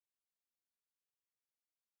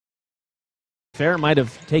Fair might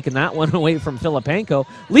have taken that one away from Filipenko.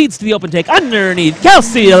 Leads to the open take underneath.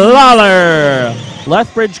 Kelsey Lawler.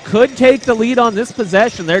 Lethbridge could take the lead on this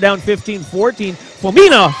possession. They're down 15-14.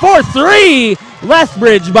 Fomina for three.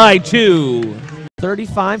 Lethbridge by 2.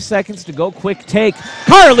 35 seconds to go. Quick take.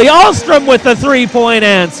 Carly Ahlstrom with the three-point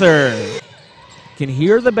answer. Can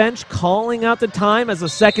hear the bench calling out the time as the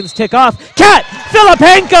seconds tick off. Kat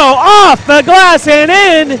Filipenko off the glass and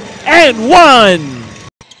in and one.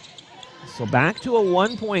 So back to a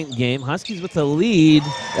 1-point game. Huskies with the lead.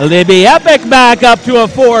 Libby Epic back up to a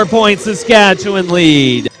 4-point Saskatchewan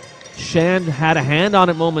lead. Shand had a hand on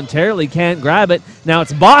it momentarily, can't grab it. Now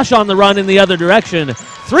it's Bosch on the run in the other direction.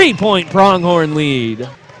 3-point Pronghorn lead.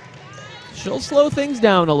 She'll slow things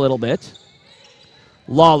down a little bit.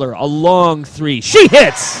 Lawler, a long three. She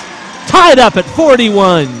hits! Tied up at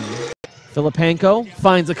 41. Filipenko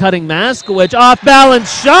finds a cutting Maskowicz.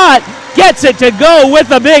 Off-balance shot. Gets it to go with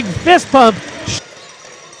a big fist pump.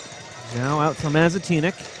 Now out from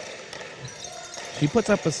Mazatinik. She puts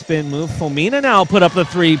up a spin move. Fomina now put up the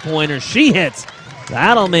three-pointer. She hits.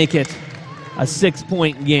 That'll make it a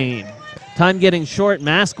 6-point game. Time getting short.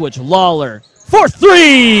 Maskowicz, Lawler for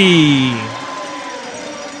three.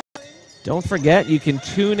 Don't forget, you can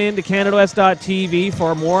tune in to CanadaWest.tv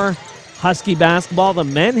for more Husky basketball. The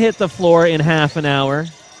men hit the floor in half an hour.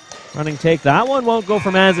 Running take. That one won't go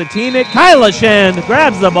for Mazatinik. Kyla Shand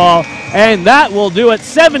grabs the ball, and that will do it.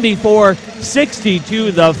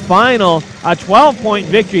 74-62 the final. A 12-point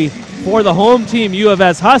victory for the home team U of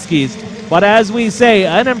S Huskies. But as we say,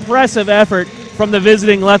 an impressive effort from the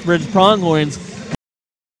visiting Lethbridge Pronghorns.